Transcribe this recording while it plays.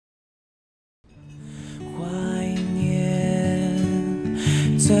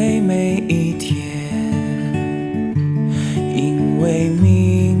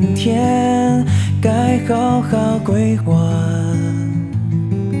好好归还。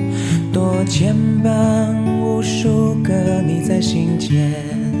多牵绊无数个你在心间，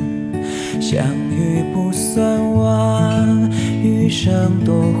相遇不算晚，余生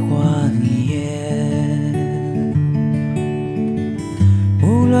多欢颜。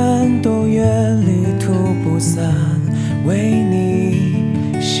无论多远，旅途不散，为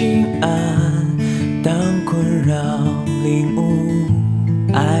你心安。当困扰领悟，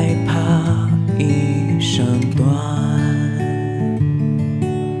爱怕一生短。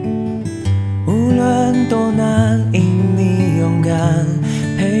无论多难，因你勇敢，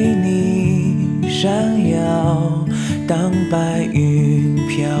陪你闪耀。当白云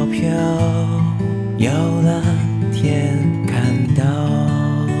飘飘，摇篮天看到。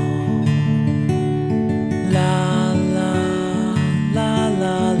啦啦啦啦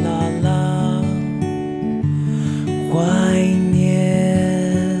啦啦，怀念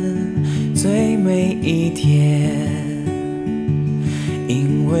最美一天，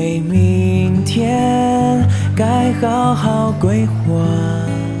因为明天该好好归还。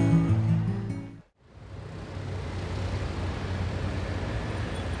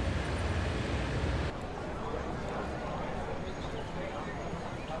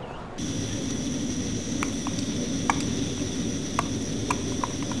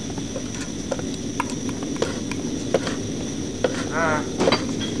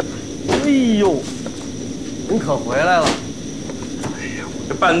哎呦，你可回来了！哎呀，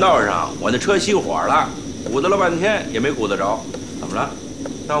这半道上我那车熄火了，鼓捣了半天也没鼓捣着，怎么了？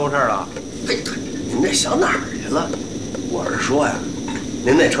耽误事儿了？对，您这想哪儿去了？我是说呀，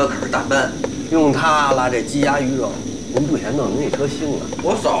您那车可是大班，用它拉这鸡鸭鱼肉，您不嫌弄您那车腥啊？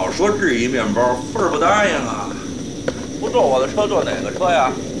我早说质疑面包，份儿不答应啊！不坐我的车坐哪个车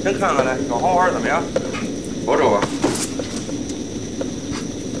呀？先看看来，小黄花怎么样？瞅瞅吧。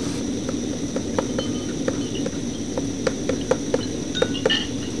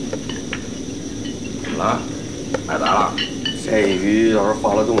怎么了？买砸了？这鱼要是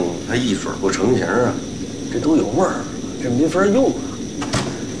化了冻，它一水不成形啊，这都有味儿，这没法用啊。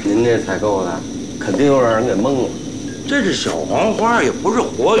您这采购的肯定又让人给蒙了。这是小黄花，也不是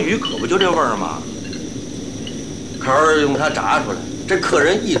活鱼，可不就这味儿吗？可要是用它炸出来，这客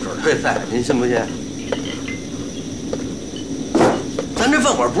人一准退赛，您信不信？咱这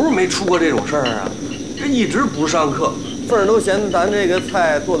饭馆不是没出过这种事儿啊，这一直不上课，份儿都嫌咱这个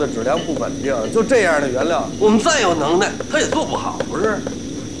菜做的质量不稳定，就这样的原料，我们再有能耐，他也做不好，不是？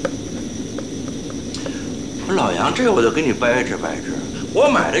不是老杨，这我就给你掰扯掰扯。我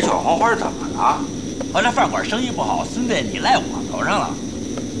买这小黄花怎么了？我这饭馆生意不好，孙子你赖我头上了。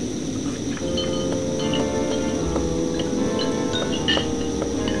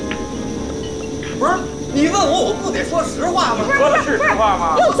不是，你问我，我不得说实话吗？说的是实话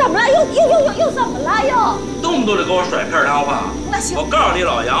吗？又怎么了？又怎么了？又动不动就给我甩片汤话。那行，我告诉你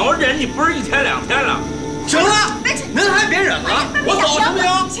老杨，我忍你不是1天2天了。行了，您还别忍了，我走行不行？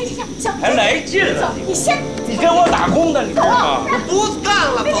行，还来劲了！你先，你跟我打工的，你知道吗？我不干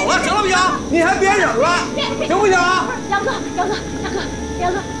了，走了，行了不行？你还别忍了，行不行？杨哥，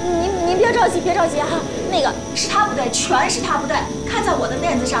您别着急哈。那个是他不对，全是他不对。看在我的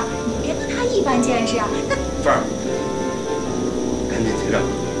面子上，你别跟他一般见识啊。那凤儿，赶紧结账。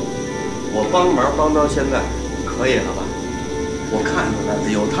我帮忙帮到现在，可以了吧？我看出来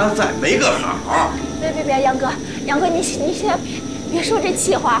了，有他在，没个好。别，杨哥，您先别说这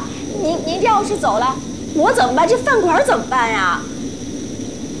气话。您这要是走了，我怎么办？这饭馆怎么办呀？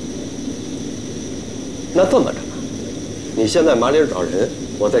那这么着吧，你现在麻利找人，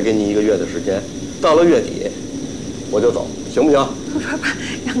我再给你1个月的时间，到了月底我就走，行不行？不是，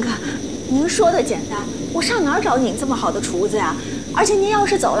杨哥，您说的简单，我上哪儿找您这么好的厨子呀？而且您要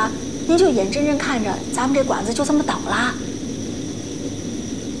是走了，您就眼睁睁看着咱们这馆子就这么倒了。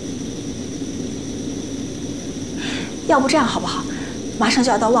要不这样好不好？马上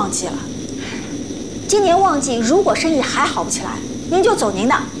就要到旺季了，今年旺季如果生意还好不起来，您就走您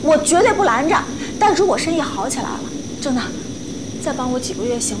的，我绝对不拦着。但如果生意好起来了，真的，再帮我几个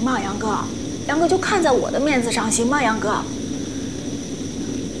月行吗，杨哥？杨哥就看在我的面子上，行吗，杨哥？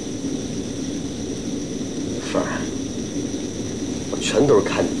凤儿，我全都是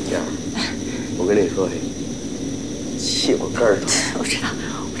看你家。我跟你说，气我肝儿疼。我知道。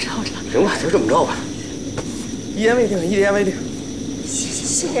行吧，就这么着吧。一言为定。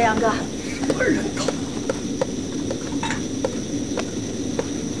谢谢杨哥。什么人头？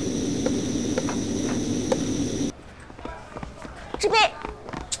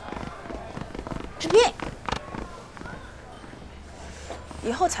志斌，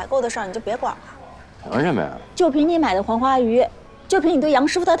以后采购的事儿你就别管了。凭什么呀？就凭你买的黄花鱼，就凭你对杨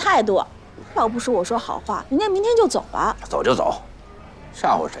师傅的态度，要不是我说好话，人家明天就走了。走就走，吓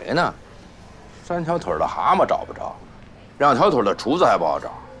唬谁呢？3条腿的蛤蟆找不着，2条腿的厨子还不好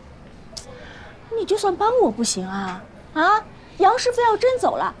找。你就算帮我不行啊！啊，杨师傅要真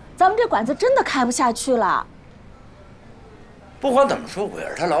走了，咱们这馆子真的开不下去了。不管怎么说，我也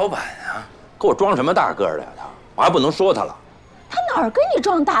是他老板啊，给我装什么大个的呀他？我还不能说他了。他哪儿跟你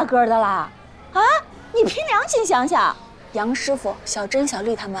装大个的啦？啊，你凭良心想想，杨师傅、小珍、小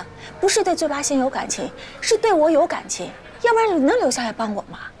丽他们不是对醉八仙有感情，是对我有感情，要不然你能留下来帮我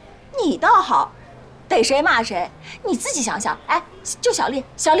吗？你倒好，逮谁骂谁。你自己想想，哎，就小丽，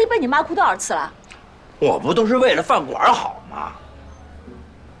小丽被你妈哭多少次了？我不都是为了饭馆好吗？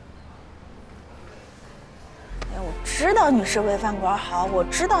哎，我知道你是为饭馆好，我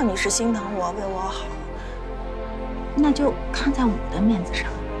知道你是心疼我，为我好，那就看在我的面子上，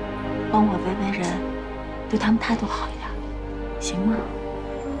帮我为人，对他们态度好一点，行吗？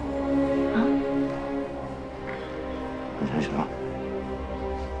啊？行。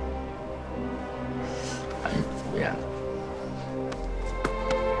哎，不演了。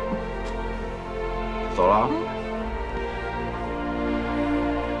走了啊。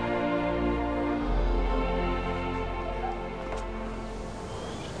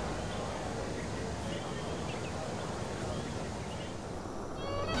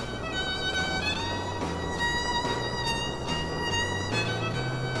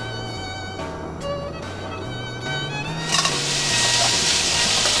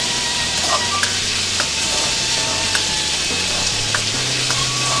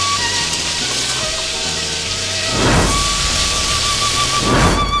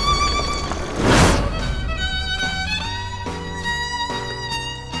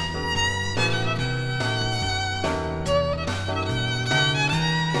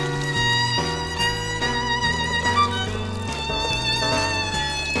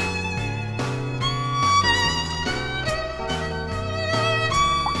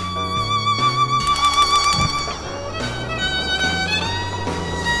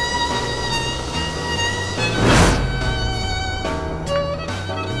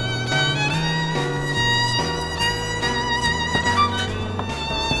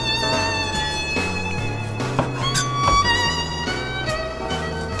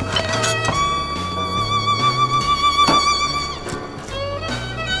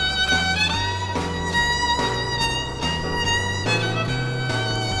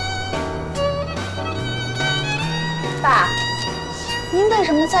爸，您为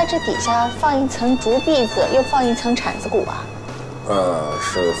什么在这底下放一层竹篦子，又放一层铲子骨啊？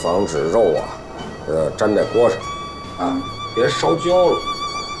是防止肉啊，粘在锅上，啊，别烧焦了。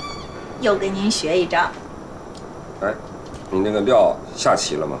又给您学一招。哎，你那个料下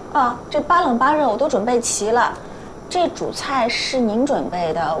齐了吗？啊，这8冷8热我都准备齐了。这主菜是您准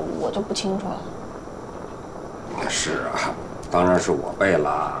备的，我就不清楚了。是啊，当然是我备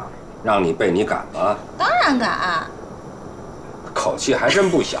了，让你备你敢吗？当然敢。口气还真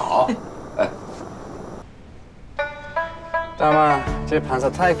不小。哎，大妈，这盘子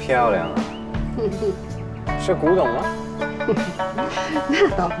太漂亮了，是古董吗？那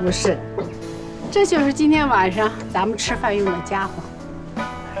倒不是，这就是今天晚上咱们吃饭用的家伙。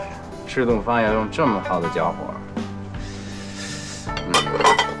吃顿饭要用这么好的家伙，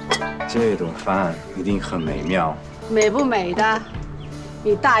这顿饭一定很美妙。美不美的，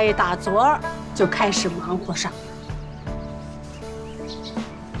你大爷打昨儿就开始忙活上。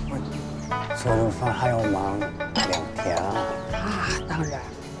这顿饭还要忙2天啊！当然。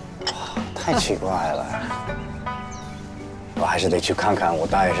太奇怪了，我还是得去看看我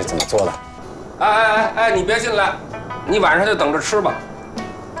大爷是怎么做的。哎，你别进来，你晚上就等着吃吧。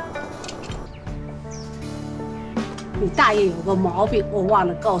你大爷有个毛病，我忘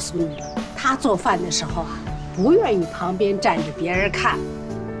了告诉你了，他做饭的时候啊，不愿意旁边站着别人看。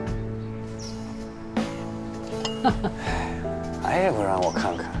哎，也不让我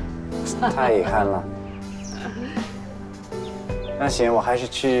看看，太遗憾了。那行，我还是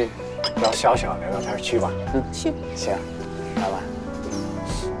去找小小聊聊天去吧。去。行，拜拜。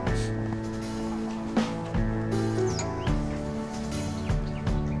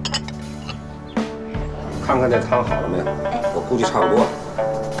看看这汤好了没有？我估计差不多。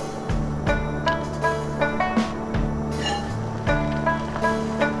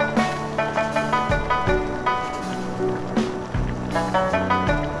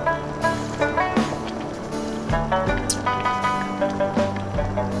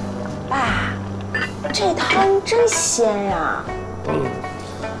爸，这汤真鲜呀！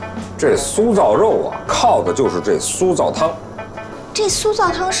这酥造肉啊，靠的就是这酥造汤。这酥造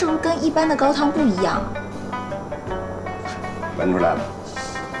汤是不是跟一般的高汤不一样？闻出来了？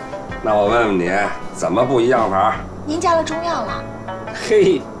那我问问你，怎么不一样法？您加了中药了？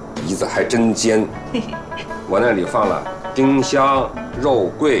嘿，鼻子还真尖。我那里放了丁香、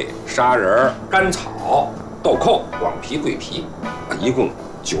肉桂、砂仁、甘草、豆蔻、广皮、桂皮，一共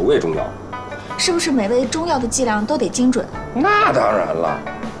9味中药。是不是每味中药的剂量都得精准？那当然了，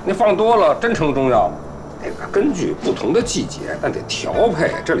你放多了真成中药了。那个根据不同的季节，那得调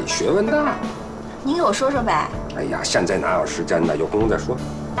配，这里学问大。您给我说说呗。哎呀，现在哪有时间呢？有空再说。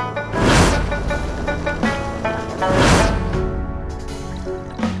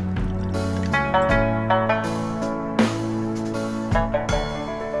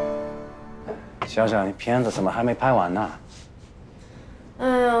小小，你片子怎么还没拍完呢？哎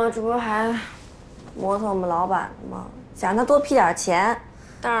呀，这不是还磨蹭我们老板吗？想让他多批点钱，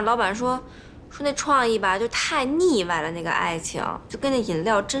但是老板说那创意吧就太腻歪了，那个爱情就跟那饮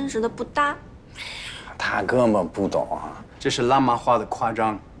料真实的不搭。他根本不懂啊，这是浪漫化的夸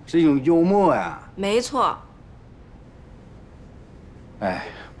张，是一种幽默呀。没错。哎，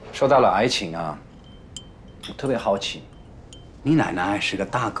说到了爱情啊，我特别好奇，你奶奶是个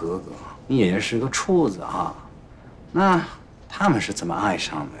大哥哥，你爷爷是个处子啊，那他们是怎么爱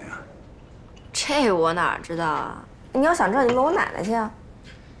上的呀？这我哪知道啊？你要想知道，你问我奶奶去啊。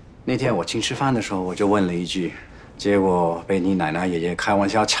那天我请吃饭的时候，我就问了一句，结果被你奶奶爷爷开玩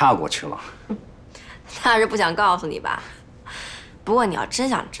笑岔过去了。那是不想告诉你吧？不过你要真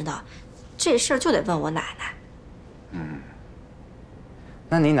想知道，这事儿就得问我奶奶。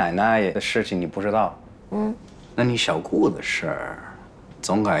那你奶奶的事情你不知道？那你小姑的事儿，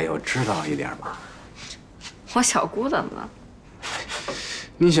总该有知道一点吧？我小姑怎么了？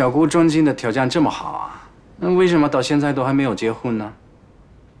你小姑中经的条件这么好啊，那为什么到现在都还没有结婚呢？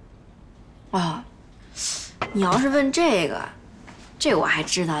哦，你要是问这个我还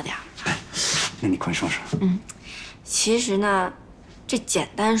知道点儿。那你快说说。其实呢，这简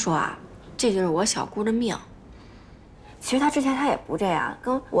单说啊，这就是我小姑的命。其实她之前她也不这样，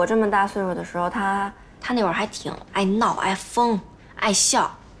跟我这么大岁数的时候，她那会儿还挺爱闹、爱疯、爱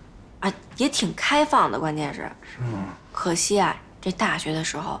笑，啊，也挺开放的。关键是吗？可惜啊，这大学的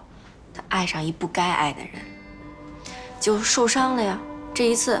时候，她爱上一不该爱的人，就受伤了呀。这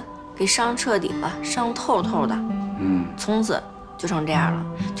一次给伤彻底了，伤透透的。从此就成这样了，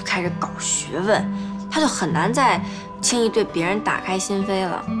就开始搞学问，她就很难再轻易对别人打开心扉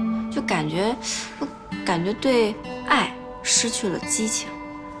了，就感觉对爱失去了激情。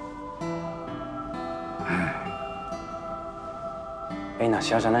哎，那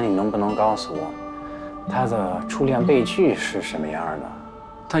小小，那你能不能告诉我，他的初恋悲剧是什么样的？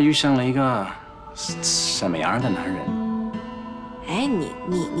他遇上了一个什么样的男人？哎，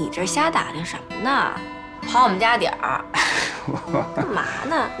你这瞎打听什么呢？跑我们家点儿，干嘛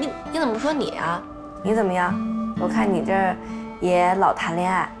呢？你怎么不说你啊？你怎么样？我看你这也老谈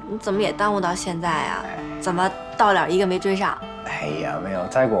恋爱，你怎么也耽误到现在啊？怎么到了一个没追上？哎呀，没有，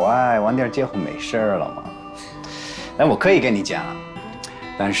在国外晚点结婚没事了嘛。那我可以跟你讲，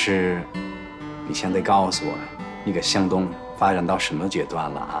但是你先得告诉我，你跟向东发展到什么阶段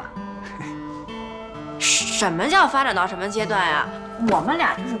了啊？什么叫发展到什么阶段呀？我们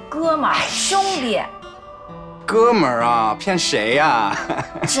俩就是哥们儿兄弟。哥们儿啊，骗谁呀？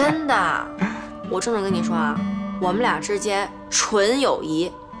真的，我正着跟你说啊，我们俩之间纯友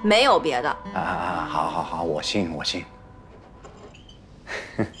谊，没有别的。好，我信。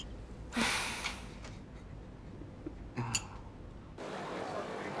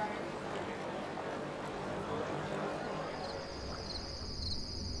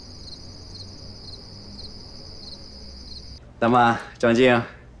大妈、张静、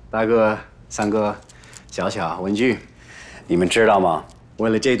大哥、三哥、小小、文具，你们知道吗？为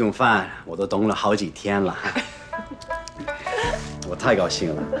了这顿饭，我都等了好几天了，我太高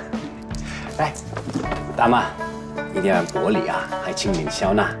兴了。哎，大妈，一点薄礼啊，还请您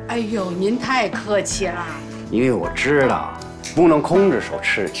笑纳。哎呦，您太客气了。因为我知道不能空着手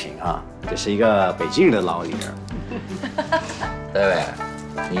吃请啊，这是一个北京的老理儿。戴维，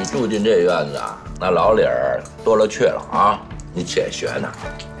你住进这院子啊，那老理儿多了去了啊，你且学呢。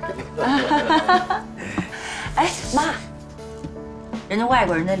哎，妈，人家外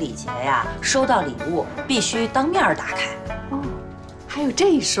国人的礼节呀，收到礼物必须当面打开。哦，还有这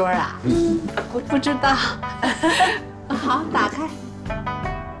一说啊？我不知道。好，打开。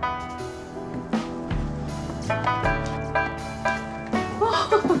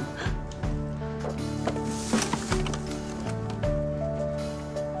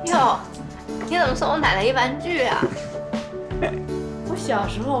哟，你怎么送我奶奶一玩具啊？我小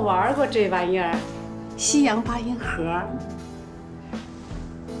时候玩过这玩意儿，西洋八音盒。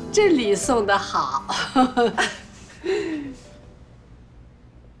这礼送的好。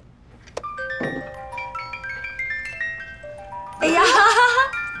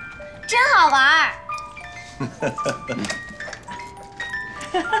真好玩儿。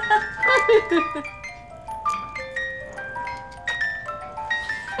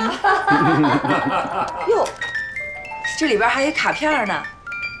哟，这里边还有卡片呢。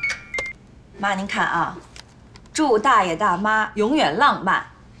妈，您看啊，祝大爷大妈永远浪漫，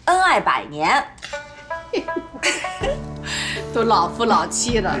恩爱100年。都老夫老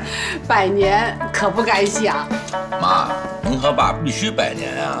妻了，100年可不敢想。妈，您和爸必须100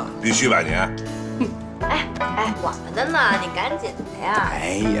年啊！必须100年。哎，我们的呢，你赶紧的呀！哎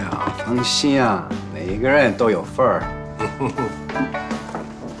呀，放心啊，每个人都有份儿。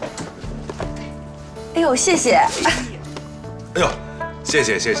哎呦，谢谢。哎呦，谢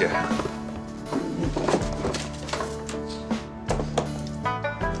谢谢谢。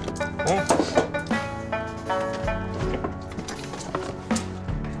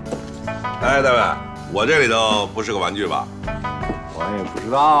哎，大卫，我这里头不是个玩具吧？我也不知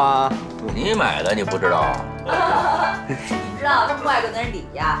道啊。你买的你不知道？你知道他们外国人礼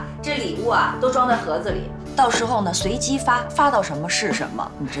呀，这礼物啊都装在盒子里，到时候呢随机发到什么是什么，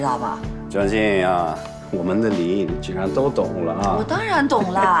你知道吗？张静呀，我们的礼你居然都懂了啊！我当然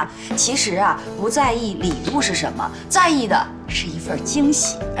懂了。其实啊，不在意礼物是什么，在意的是一份惊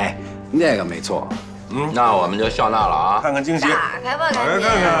喜。哎，那个没错。那我们就笑纳了啊！看看惊喜，打开吧，赶紧。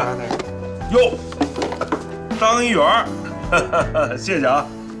看看。哟，张一元，谢谢啊。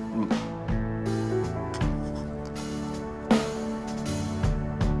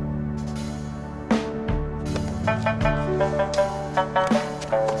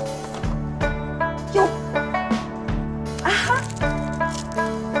哟，啊哈！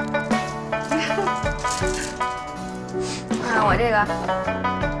看我这个。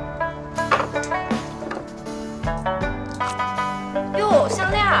哟，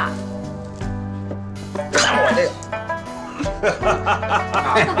项链。看我这个。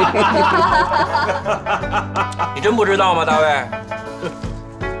你真不知道吗，大卫？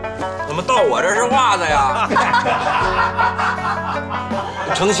怎么到我这是袜子呀？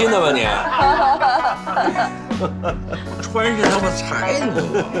诚心的吧你？穿上他妈踩你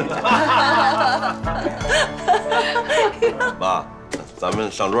妈，咱们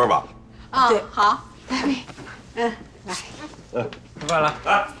上桌吧。啊，对，好。来。吃饭了。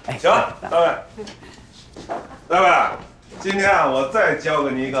哎，行，大卫，今天啊，我再教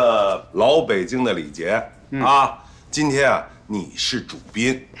给你一个老北京的礼节啊。今天啊，你是主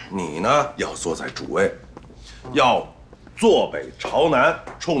宾，你呢要坐在主位，要坐北朝南，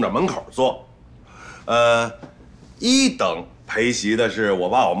冲着门口坐。一等陪席的是我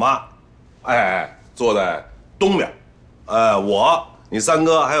爸我妈，坐在东边。我、你三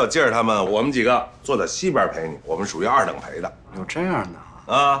哥还有劲儿他们，我们几个坐在西边陪你，我们属于2等陪的。有这样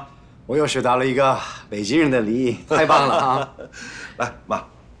的啊！我又学到了一个北京人的礼仪，太棒了啊！来，妈，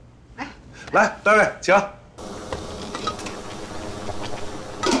来，大卫，请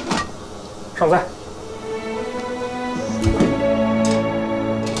上菜。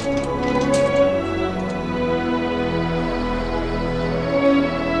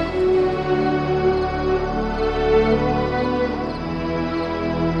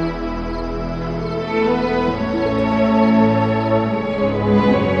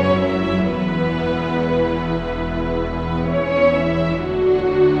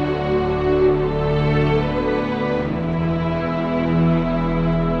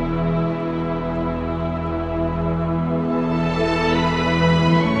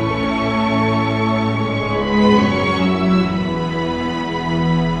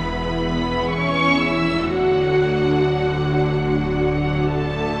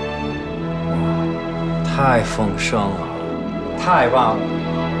太丰盛了，太棒了！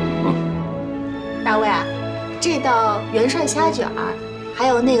大卫啊，这道元涮虾卷儿，还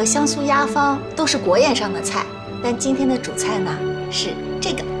有那个香酥鸭方都是国宴上的菜，但今天的主菜呢是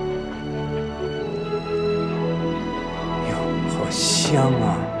这个。哟，好香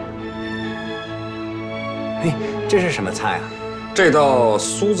啊！哎，这是什么菜啊？这道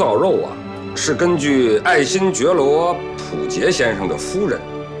酥造肉啊，是根据爱新觉罗溥杰先生的夫人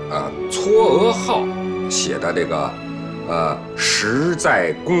嵯峨号写的这个《实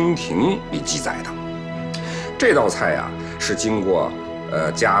在宫廷》里记载的。这道菜呀，是经过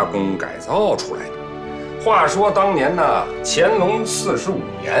加工改造出来的。话说当年呢，乾隆45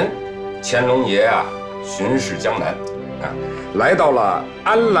年，乾隆爷啊巡视江南来到了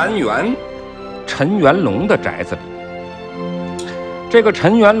安澜园陈元龙的宅子里。这个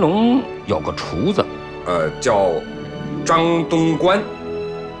陈元龙有个厨子，叫张东官。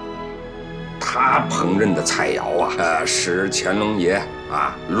他烹饪的菜肴啊，使乾隆爷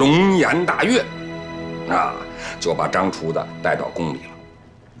龙颜大悦，就把张厨子带到宫里了。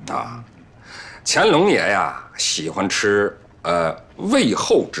啊。乾隆爷呀喜欢吃味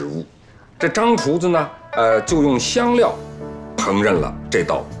厚之物，这张厨子呢就用香料烹饪了这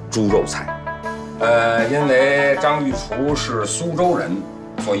道猪肉菜。因为张御厨是苏州人，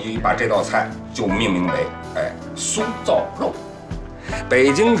所以把这道菜就命名为苏造肉。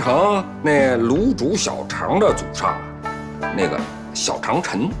北京城那卤煮小肠的祖上那个小肠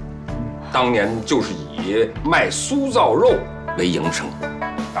陈，当年就是以卖苏造肉为营生。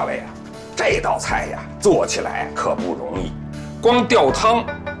大卫啊，这道菜呀做起来可不容易，光吊汤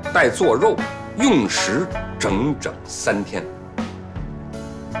带做肉，用时整整3天。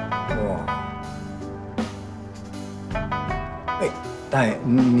哇！哎，大爷，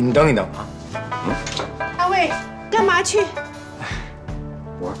你等一等啊。大卫，干嘛去？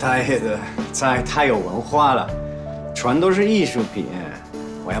我大爷的菜太有文化了，全都是艺术品，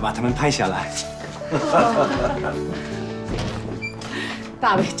我要把它们拍下来。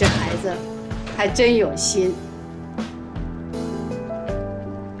大卫这孩子还真有心。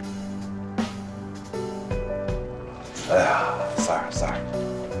哎呀，三儿，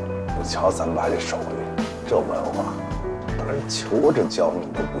我瞧咱们爸这手艺，这文化，当人求着教你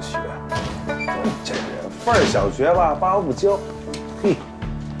都不学，这人份儿想学吧，爸不教。嘿，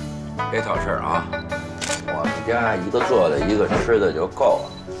别挑事儿啊！我们家一个做的，一个吃的就够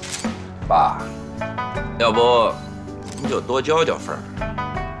了。爸，要不你就多教教份儿。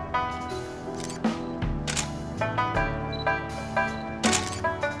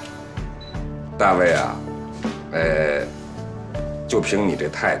大卫啊，就凭你这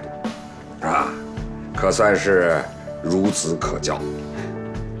态度，是吧？可算是孺子可教。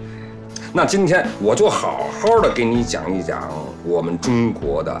那今天我就好好的给你讲一讲我们中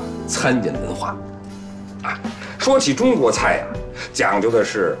国的餐饮文化。啊，说起中国菜呀，讲究的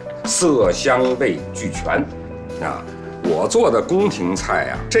是色香味俱全。啊，我做的宫廷菜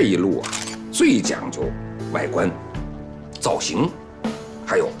呀，这一路啊，最讲究外观、造型，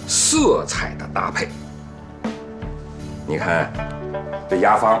还有色彩的搭配。你看，这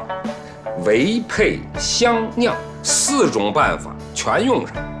鸭方、围配、香酿4种办法全用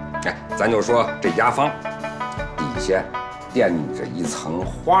上。哎，咱就说这鸭方，底下垫着一层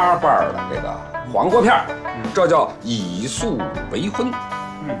花瓣的这个黄瓜片，这叫以素为荤。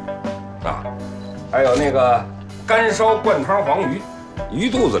啊，还有那个干烧灌汤黄鱼，鱼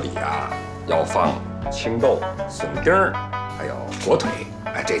肚子里啊要放青豆、笋丁儿，还有火腿，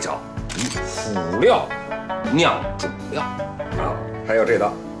哎，这叫以辅料酿主料啊。还有这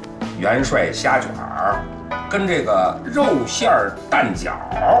道元帅虾卷儿，跟这个肉馅儿蛋饺，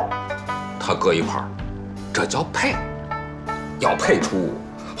它搁一块儿，这叫配，要配出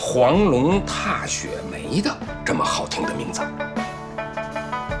黄龙踏雪梅的这么好听的名字。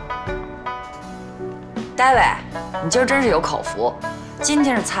戴维，你今儿真是有口福，今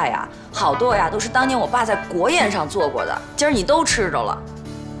天的菜呀，好多呀都是当年我爸在国宴上做过的，今儿你都吃着了。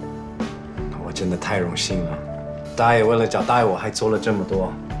我真的太荣幸了，大爷为了交代我还做了这么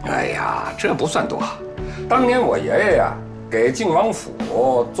多。哎呀，这不算多。当年我爷爷呀，给靖王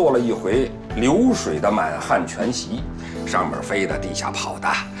府做了一回流水的满汉全席，上面飞的，地下跑的，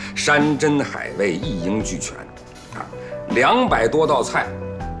山珍海味一应俱全，啊，200多道菜，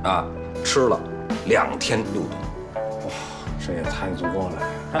啊，吃了2天6顿。哇，这也太足够了。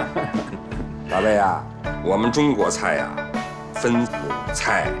大卫啊，我们中国菜呀，分鲁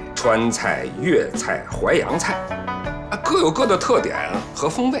菜、川菜、粤菜、淮扬菜，啊，各有各的特点和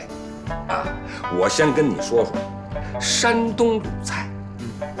风味。啊，我先跟你说说山东鲁菜。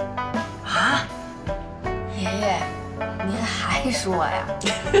啊，爷爷，您还说呀？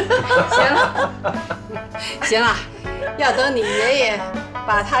行了，行了，要等你爷爷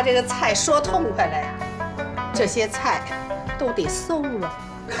把他这个菜说痛快了呀，这些菜都得馊了。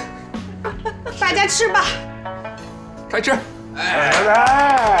大家吃吧，开吃。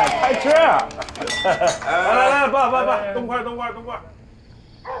来，开吃。来，爸，动筷。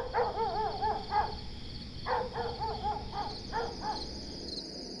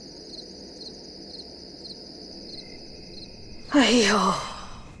哎呦，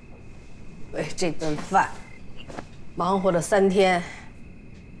为这顿饭忙活了3天，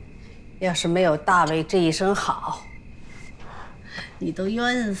要是没有大卫这一声好，你都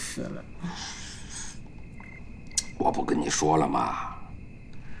冤死了。我不跟你说了吗？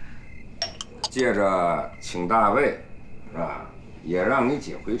借着请大卫，是吧？也让你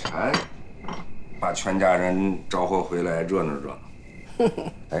解回馋，把全家人招呼回来热闹热闹。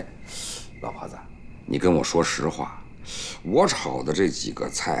哎，老婆子，你跟我说实话，我炒的这几个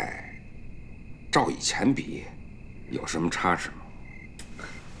菜，照以前比，有什么差池吗？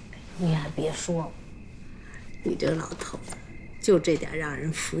你还别说，你这老头子就这点让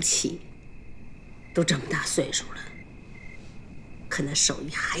人服气。都这么大岁数了，可那手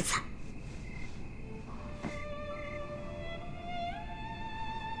艺还惨。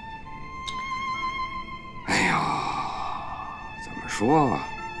哎呀，怎么说啊？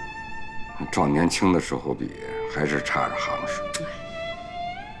照年轻的时候比，还是差着行实。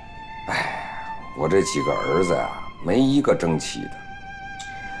哎，我这几个儿子啊，没一个争气的，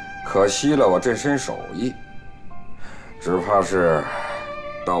可惜了我这身手艺，只怕是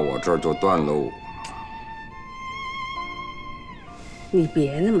到我这儿就断喽。你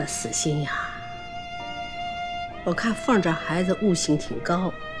别那么死心呀！我看凤儿这孩子悟性挺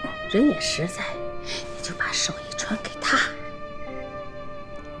高，人也实在，你就把手艺传给他。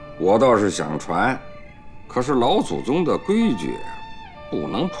我倒是想传，可是老祖宗的规矩不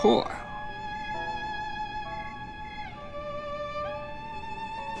能破呀。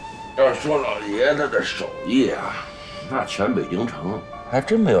要说老爷子的手艺啊，那全北京城还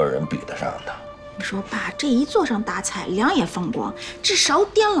真没有人比得上他。你说爸，这一做上大菜，凉也放光，这勺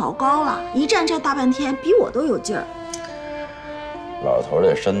颠老高了，一站这大半天，比我都有劲儿。老头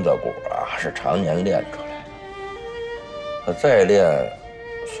这身子骨啊，是常年练出来的，他再练，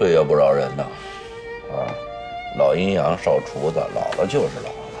岁月不饶人呐。啊，老阴阳少厨子，老了就是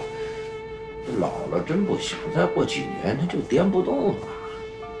老了，老了真不行，再过几年他就颠不动了。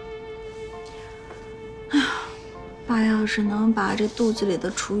哎呀，爸要是能把这肚子里的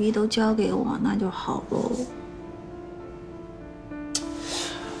厨艺都教给我，那就好喽。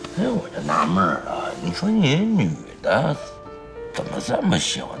哎，我就纳闷了，你说你女的怎么这么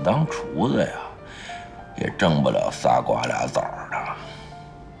喜欢当厨子呀？也挣不了仨瓜俩枣的。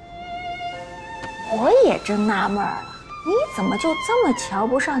我也真纳闷了，你怎么就这么瞧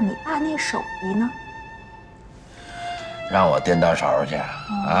不上你爸那手艺呢？让我颠大勺去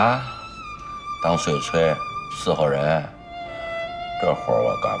啊，当碎催伺候人，这活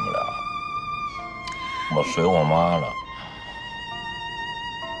我干不了，我随我妈了。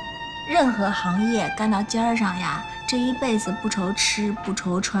任何行业干到尖儿上呀，这一辈子不愁吃不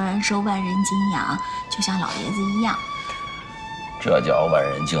愁穿，受万人敬仰，就像老爷子一样。这叫万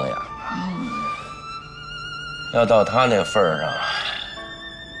人敬仰啊！要到他那份儿上，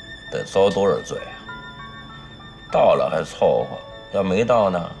得遭多少罪啊？到了还凑合，要没到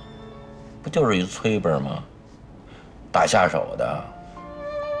呢，不就是一催辈吗？打下手的，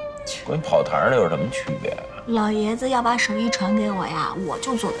跟跑堂的有什么区别啊？老爷子要把手艺传给我呀，我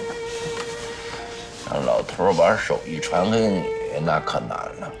就做得到。让老头把手艺传给你，那可难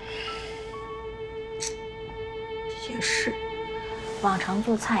了。也是，往常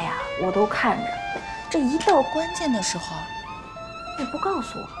做菜呀，我都看着，这一到关键的时候，也不告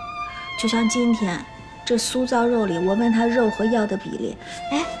诉我。就像今天这酥糟肉里，我问他肉和药的比例，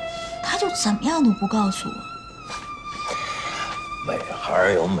哎，他就怎么样都不告诉我。每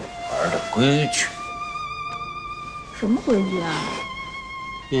行有每行的规矩。什么规矩啊？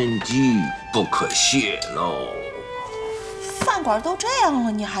天机不可泄露。饭馆都这样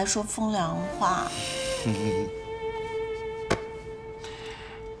了，你还说风凉话？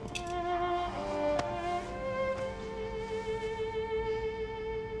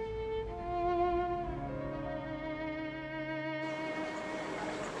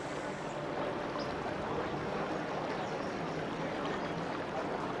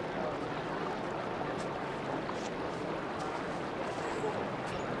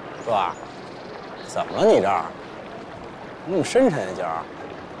哥，怎么了你这儿？那么深沉呀今儿？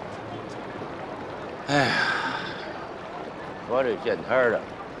哎呀，说这见天的，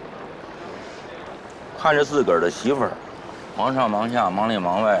看着自个儿的媳妇儿，忙上忙下，忙里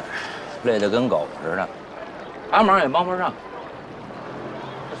忙外，累得跟狗似的，啥忙也帮不上，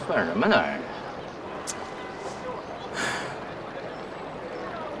这算什么男人？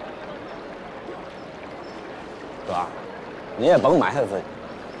哥，你也甭埋汰自己。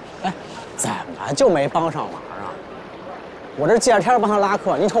哎，怎么就没帮上忙啊？我这见着天帮他拉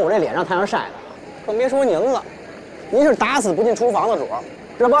客，您瞅我这脸让太阳晒的，更别说您了，您是打死不进厨房的主儿，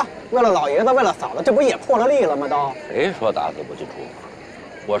这不为了老爷子，为了嫂子，这不也破了例了吗？都谁说打死不进厨房？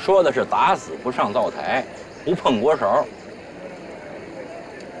我说的是打死不上灶台，不碰锅勺。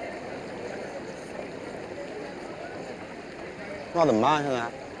那怎么办？现在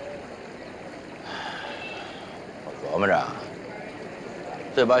我琢磨着，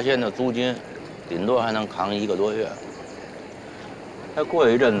这八仙的租金，顶多还能扛1个多月。再过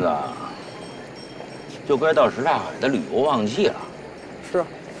一阵子，就该到什刹海的旅游旺季了。是，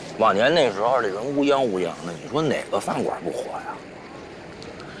往年那时候这人乌泱乌泱的，你说哪个饭馆不火呀？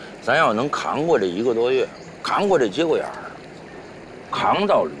咱要能扛过这1个多月，扛过这节骨眼儿，扛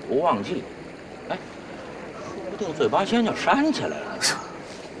到旅游旺季，哎，说不定嘴巴先就扇起来了。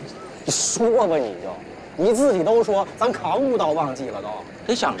你说吧，你自己都说咱扛不到旺季了都。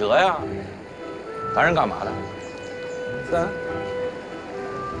得想辙呀。咱是干嘛的？咱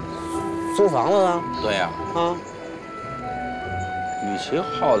租房子呢？对呀。啊。与其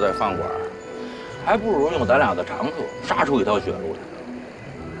耗在饭馆，还不如用咱俩的长处杀出一条血路来。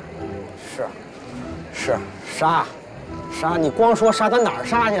是，杀，你光说杀，咱哪儿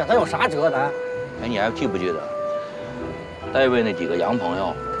杀去？咱有啥辙？咱？哎，你还记不记得，戴维那几个洋朋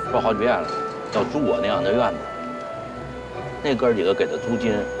友说好几遍了，要租我那样的院子。那哥几个给的租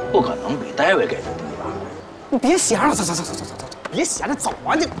金不可能比戴维给的低吧？你别闲了，走，别闲着，走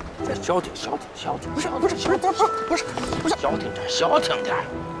啊你！消停，不是，消停点。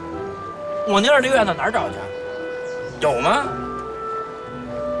我那样的院子哪儿找去？有吗？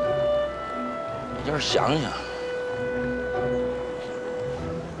你就是想想。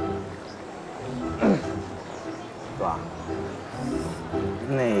哥，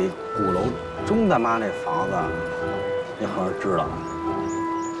那鼓楼钟大妈那房子，你好像知道。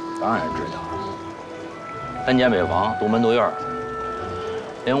当然知道。3间北房，独门独院，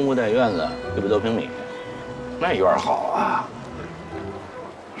连屋带院子100多平米，那院好啊，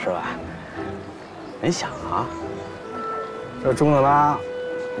是吧？你想啊，这钟大妈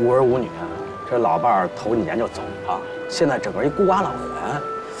无儿无女，这老伴儿头几年就走了，现在整个一孤寡老人。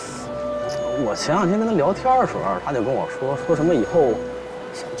我前2天跟他聊天的时候，他就跟我说什么以后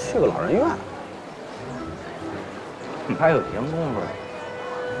想去个老人院。你还有闲工夫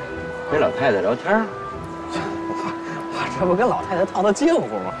陪老太太聊天？我这不跟老太太套近乎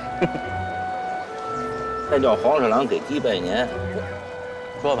吗？再叫黄鼠狼给鸡拜年。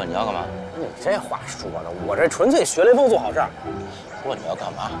说吧，你要干嘛？你这话说的，我这纯粹学雷锋做好事儿。说你要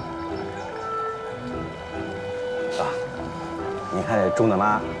干嘛？哥，你看这钟大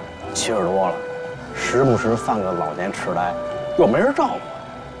妈70多了，时不时犯个老年痴呆，又没人照顾。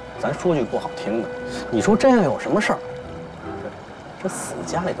咱说句不好听的，你说真要有什么事儿，这死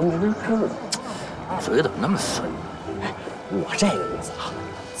家里都没人知道。嘴怎么那么损？哎，我这个意思啊，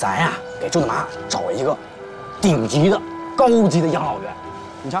咱呀给钟大妈找一个顶级的、高级的养老院。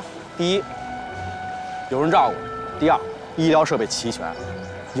你瞧，第一，有人照顾；第二，医疗设备齐全，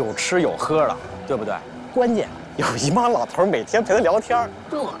有吃有喝的，对不对？关键有一帮老头每天陪他聊天，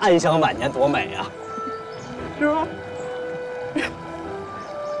这安享晚年多美啊，是吧？你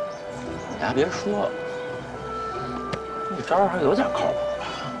还别说，这招还有点靠谱吧？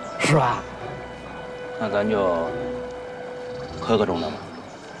是吧？那咱就磕个钟大妈，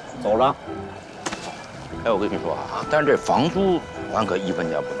走着。哎，我跟你说啊，但是这房租咱可1分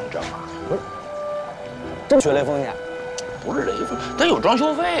钱不能挣啊！不是，真学雷锋去？不是雷锋，咱有装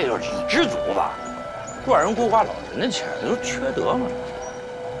修费，就是你知足吧。赚人孤寡老人的钱，这都缺德嘛。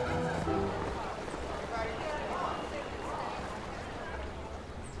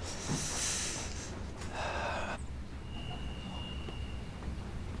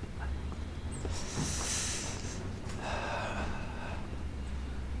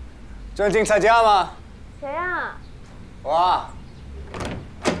正经在家吗？谁呀？我。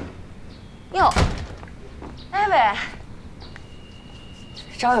哟，艾薇，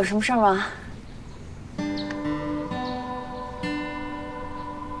找我有什么事吗？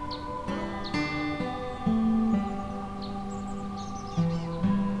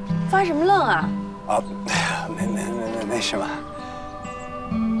发什么愣啊？啊，没什么。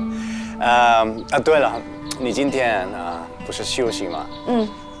对了，你今天不是休息吗？嗯。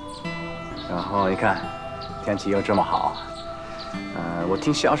然后你看，天气又这么好，我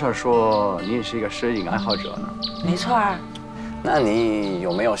听小婶说你也是一个摄影爱好者呢。没错啊。那你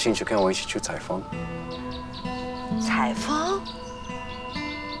有没有兴趣跟我一起去采风？采风？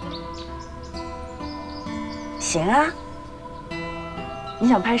行啊。你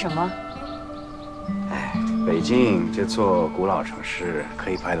想拍什么？哎，北京这座古老城市可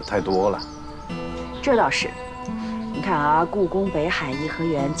以拍的太多了。这倒是。你看啊，故宫、北海、颐和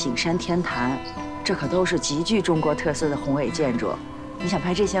园、景山、天坛，这可都是极具中国特色的宏伟建筑。你想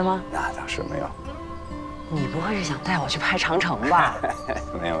拍这些吗？那倒是没有。你不会是想带我去拍长城吧？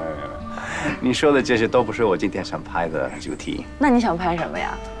没有。你说的这些都不是我今天想拍的主题。那你想拍什么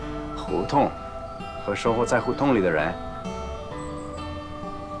呀？胡同和生活在胡同里的人。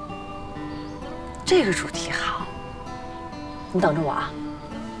这个主题好，你等着我啊。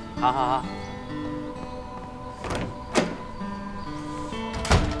好。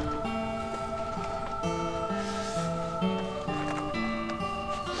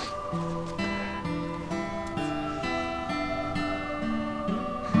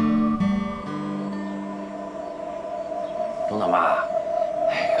钟大妈，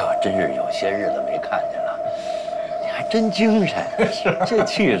哎呀，真是有些日子没看见了。真精神，是这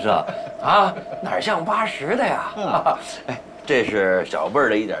气色啊，哪像80的呀？哎，这是小辈儿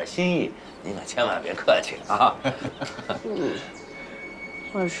的一点心意，您可千万别客气啊。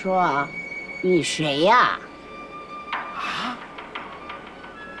我说啊，你谁呀？啊？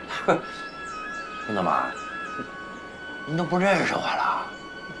孙大妈，您都不认识我了？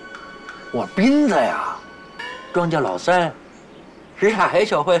我斌子呀，庄稼老三，什刹海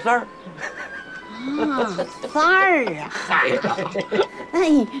小坏三儿。啊，三儿啊！嗨，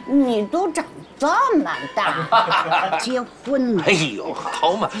哎，你都长这么大，结婚了？哎呦，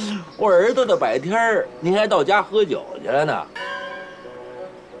好嘛，我儿子的百天儿，您还到家喝酒去了呢？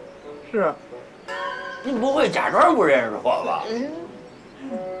是，您不会假装不认识我吧？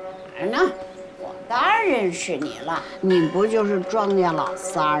哪儿呢？我当然认识你了，你不就是庄稼老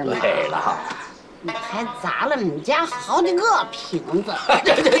三儿吗？对了。你还砸了我们家好几个瓶子！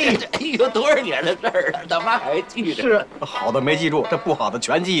这，哎呦，多少年的事儿了，大妈还记着？是，好的没记住，这不好的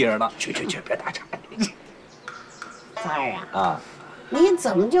全记着呢。去，别打岔。三儿啊，你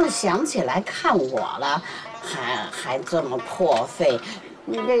怎么就想起来看我了？还这么破费，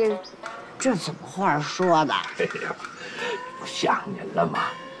你这怎么话说的？哎呀，不想您了吗？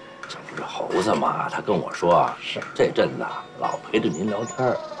这不是猴子吗？他跟我说啊，是这阵子老陪着您聊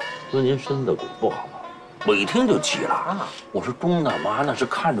天。说您身子骨不好，我一听就急了啊！我说钟大妈那是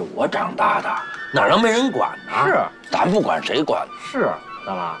看着我长大的，哪能没人管呢？是，咱不管谁管？是，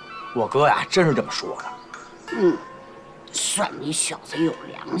大妈，我哥呀真是这么说的。算你小子有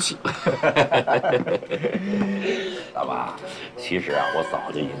良心。大妈，其实啊，我早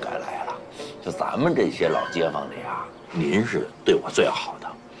就应该来了。就咱们这些老街坊里啊，您是对我最好的，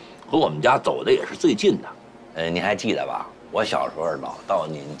和我们家走的也是最近的。您还记得吧？我小时候老到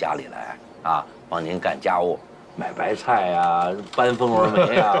您家里来啊，帮您干家务，买白菜呀、搬蜂窝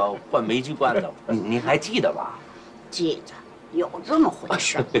煤呀、换煤气罐子，您还记得吧？记得，有这么回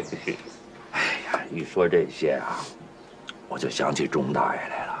事。哎呀，一说这些啊，我就想起钟大爷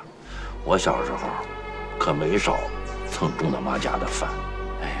来了。我小时候可没少蹭钟大妈家的饭。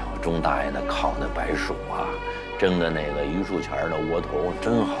哎呦，钟大爷那烤那白薯啊，蒸的那个榆树钱的窝头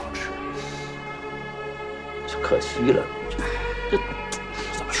真好吃。就可惜了。这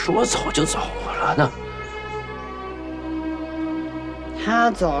怎么说走就走了呢？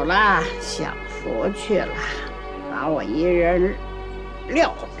他走了，享福去了，把我一人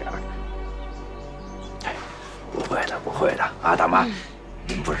撂这儿了。哎，不会的，不会的啊，大妈，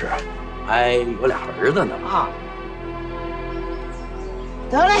您不是还有俩儿子呢吗？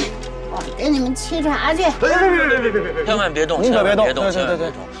得嘞，我给你们沏茶去。别，千万别动，您可别动，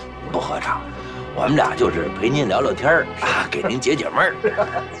对，不喝茶。我们俩就是陪您聊聊天啊，给您解闷儿。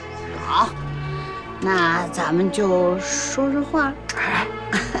好，那咱们就说说话。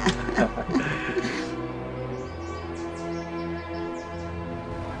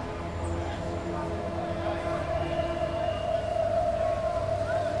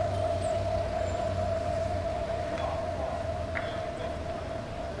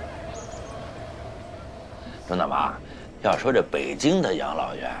钟大妈，要说这北京的养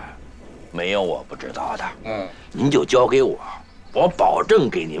老院。没有我不知道的，您就交给我，我保证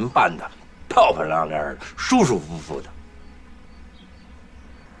给您办的漂漂亮亮的、舒舒服服的。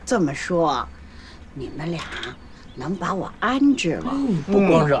这么说，你们俩能把我安置了？不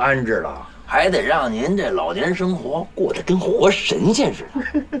光是安置了，还得让您这老年生活过得跟活神仙似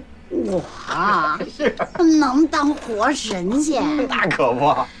的。我能当活神仙？那可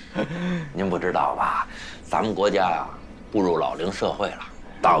不。您不知道吧？咱们国家呀，步入老龄社会了。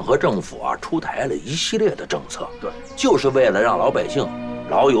党和政府啊出台了一系列的政策，对，就是为了让老百姓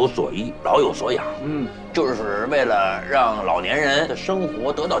老有所依、老有所养，就是为了让老年人的生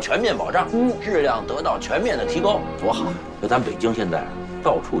活得到全面保障，质量得到全面的提高，多好！就咱北京现在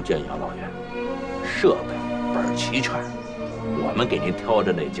到处建养老院，设备倍儿齐全，我们给您挑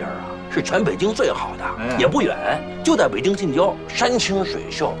的那家啊是全北京最好的，也不远，就在北京近郊，山清水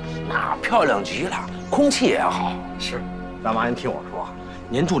秀，那漂亮极了，空气也好。是，大妈您听我说。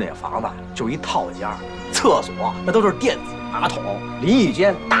您住那房子就一套间，厕所那都是电子马桶，淋浴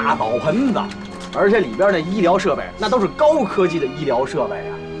间大澡盆子，而且里边那医疗设备那都是高科技的医疗设备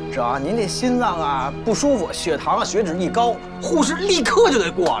啊。只要您这心脏啊不舒服，血糖啊血脂一高，护士立刻就得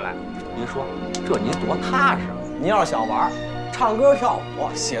过来。您说这您多踏实！您要是想玩，唱歌跳舞、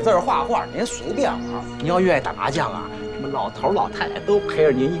写字画画，您随便玩。您要愿意打麻将啊，什么老头老太太都陪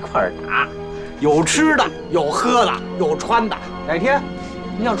着您一块儿打，有吃的，有喝的，有穿的。哪天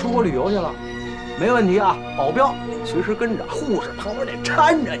您要出国旅游去了，没问题啊，保镖随时跟着，护士旁边得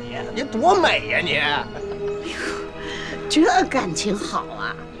搀着您，您多美呀您！这感情好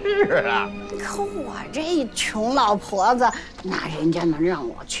啊！是啊，可我这穷老婆子，哪人家能让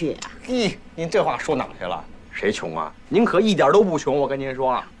我去啊？咦，您这话说哪去了？谁穷啊？您可一点都不穷，我跟您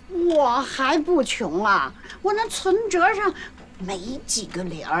说。我还不穷啊，我那存折上没几个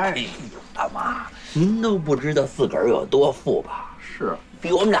零儿。哎呦，大妈，您都不知道自个儿有多富吧？是，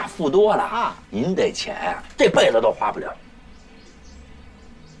比我们俩富多了啊！您这钱这辈子都花不了。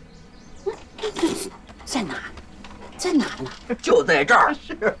在哪？在哪呢？就在这儿，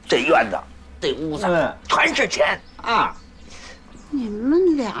这院子，这屋子，全是钱啊！你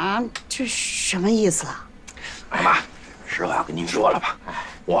们俩这什么意思啊？大妈，实话跟您说了吧，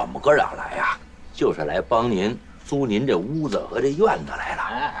我们哥俩来呀，就是来帮您租您这屋子和这院子来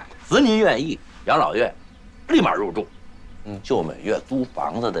了。只您愿意，养老院立马入住。就每月租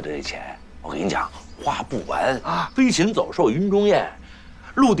房子的这钱，我跟你讲，花不完啊！飞禽走兽云中雁，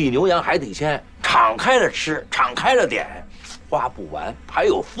陆地牛羊海底鲜，敞开了吃，敞开了点，花不完，还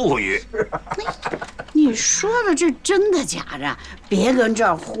有富裕。你说的这真的假的？别跟这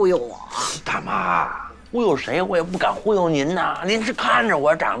儿忽悠我！大妈，忽悠谁我也不敢忽悠您呐。您是看着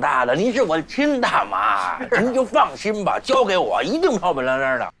我长大的，您是我的亲大妈，您就放心吧，交给我，一定漂漂亮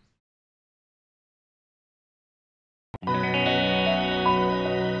亮的。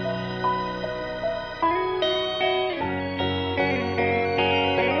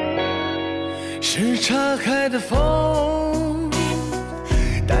是岔开的风，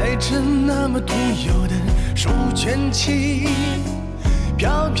带着那么独有的书卷气，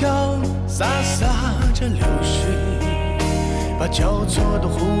飘飘洒洒着流水，把交错的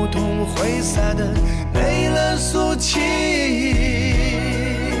胡同挥洒的没了俗气。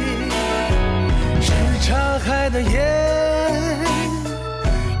是岔开的夜，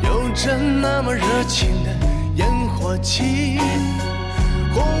有着那么热情的烟火气，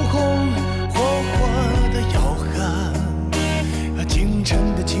红红火火的吆喝，京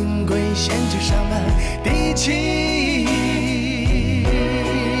城的金龟衔着上了地气。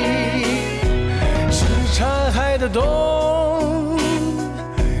是岔海的冬，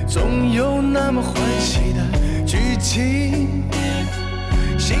总有那么欢喜的剧情，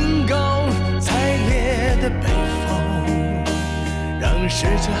兴高采烈的北风，让是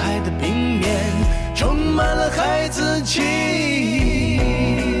这海的冰面充满了孩子气。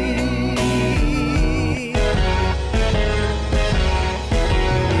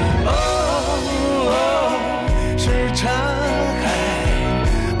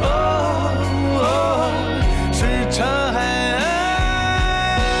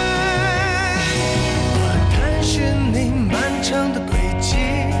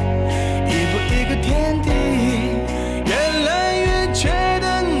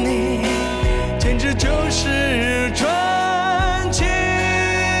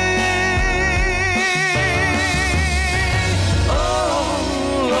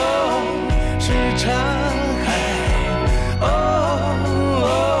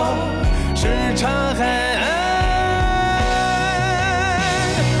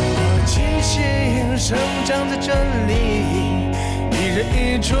生长在这里。